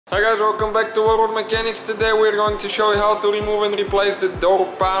Hi guys, welcome back to World Mechanics. Today we're going to show you how to remove and replace the door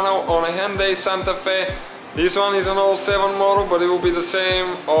panel on a Hyundai Santa Fe. This one is an 07 model, but it will be the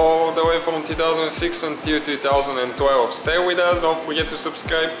same all the way from 2006 until 2012. Stay with us, don't forget to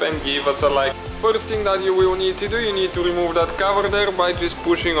subscribe and give us a like. First thing that you will need to do, you need to remove that cover there by just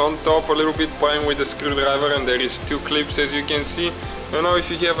pushing on top a little bit, prying with the screwdriver, and there is two clips as you can see. And now if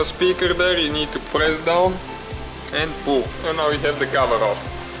you have a speaker there, you need to press down and pull, and now you have the cover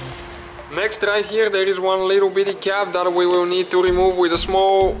off. Next, right here there is one little bitty cap that we will need to remove with a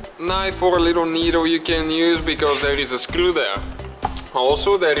small knife or a little needle you can use, because there is a screw there.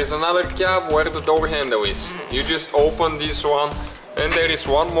 Also there is another cap where the door handle is. You just open this one and there is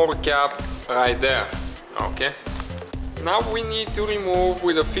one more cap right there. Okay. Now we need to remove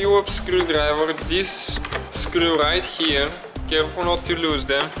with a phillips screwdriver this screw right here. Careful not to lose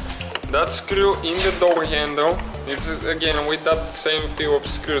them. That screw in the door handle. It's again with that same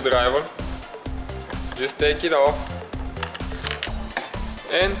phillips screwdriver. Just take it off.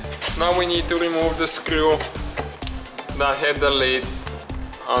 And now we need to remove the screw that had the lid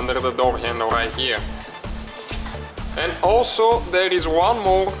under the door handle right here. And also there is one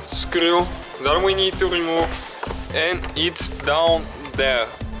more screw that we need to remove, and it's down there.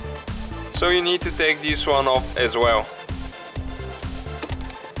 So you need to take this one off as well.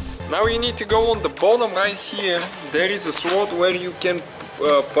 Now you need to go on the bottom right here. There is a slot where you can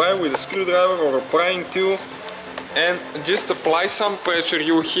pry with a screwdriver or a prying tool and just apply some pressure.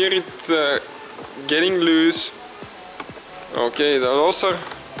 You hear it getting loose. Okay, those are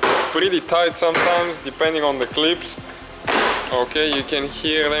pretty tight sometimes depending on the clips. Okay, you can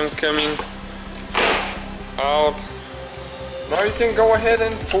hear them coming out. Now you can go ahead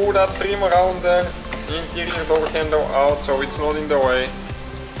and pull that trim around the interior door handle out so it's not in the way.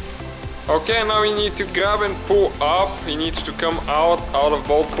 Okay, now you need to grab and pull up. It needs to come out of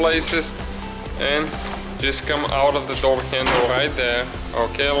both places and just come out of the door handle right there.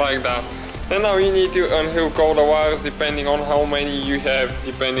 Okay, like that. And now you need to unhook all the wires depending on how many you have,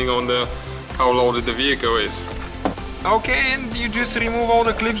 depending on how loaded the vehicle is. Okay, and you just remove all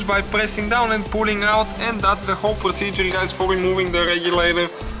the clips by pressing down and pulling out, and that's the whole procedure, guys, for removing the regulator.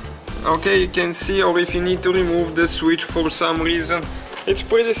 Okay, you can see, or if you need to remove the switch for some reason. It's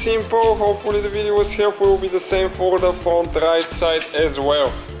pretty simple. Hopefully the video was helpful. It will be the same for the front right side as well.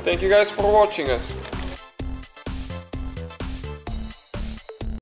 Thank you guys for watching us.